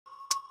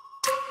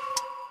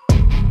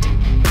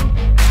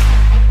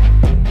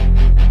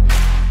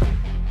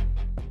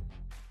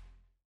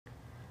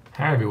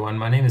Hi everyone,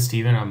 my name is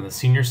Steven. I'm the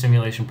Senior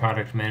Simulation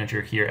Product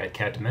Manager here at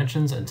CAD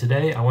Dimensions, and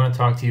today I want to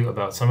talk to you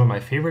about some of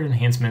my favorite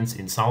enhancements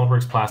in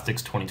SOLIDWORKS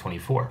Plastics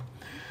 2024.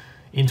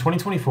 In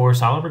 2024,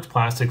 SOLIDWORKS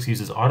Plastics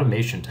uses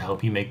automation to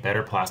help you make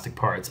better plastic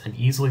parts and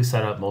easily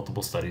set up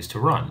multiple studies to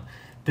run.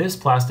 This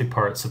plastic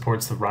part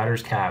supports the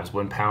rider's calves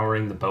when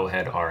powering the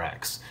Bowhead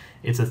RX.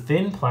 It's a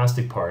thin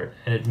plastic part,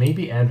 and it may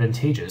be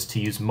advantageous to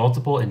use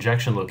multiple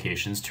injection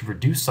locations to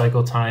reduce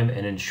cycle time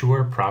and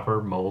ensure proper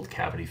mold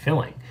cavity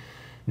filling.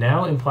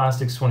 Now in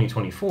Plastics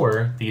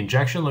 2024, the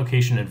Injection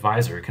Location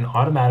Advisor can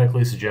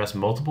automatically suggest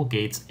multiple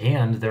gates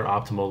and their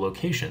optimal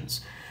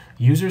locations.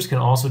 Users can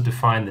also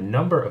define the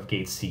number of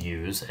gates to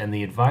use, and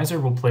the advisor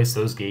will place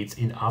those gates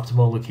in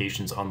optimal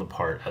locations on the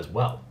part as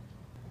well.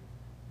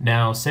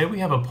 Now, say we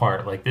have a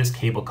part like this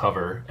cable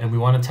cover, and we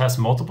want to test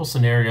multiple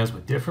scenarios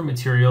with different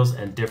materials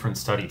and different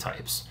study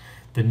types.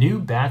 The new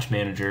Batch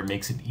Manager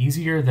makes it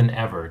easier than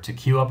ever to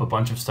queue up a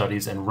bunch of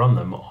studies and run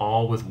them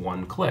all with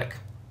one click.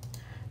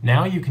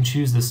 Now you can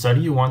choose the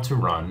study you want to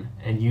run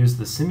and use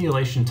the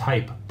Simulation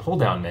Type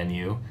pull-down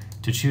menu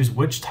to choose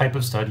which type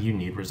of study you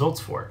need results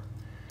for.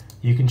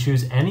 You can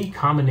choose any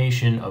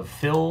combination of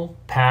fill,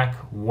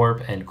 pack,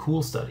 warp, and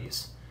cool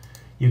studies.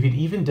 You can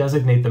even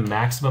designate the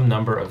maximum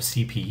number of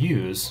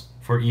CPUs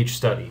for each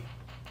study.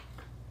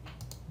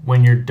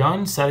 When you're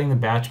done setting the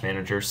Batch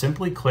Manager,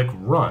 simply click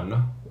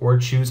Run or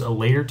choose a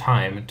later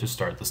time to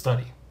start the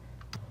study.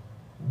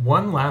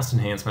 One last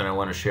enhancement I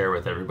want to share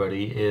with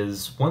everybody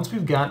is once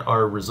we've got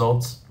our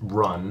results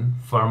run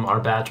from our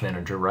Batch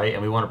Manager, right,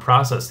 and we want to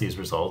process these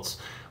results,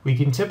 we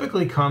can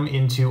typically come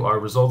into our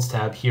Results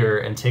tab here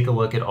and take a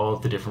look at all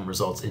of the different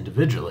results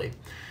individually.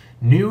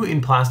 New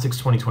in Plastics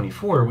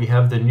 2024, we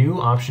have the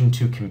new option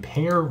to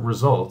compare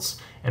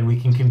results, and we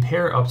can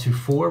compare up to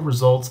 4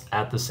 results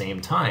at the same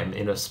time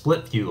in a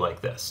split view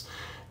like this.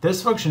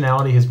 This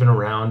functionality has been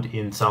around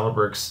in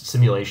SOLIDWORKS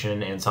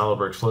Simulation and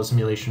SOLIDWORKS Flow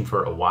Simulation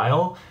for a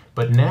while,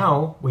 but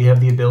now we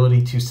have the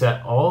ability to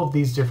set all of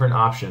these different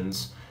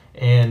options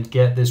and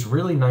get this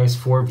really nice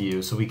 4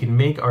 view so we can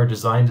make our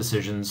design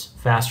decisions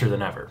faster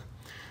than ever.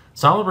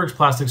 SOLIDWORKS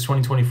Plastics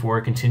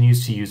 2024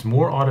 continues to use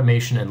more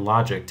automation and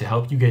logic to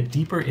help you get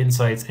deeper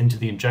insights into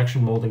the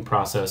injection molding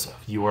process of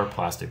your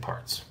plastic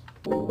parts.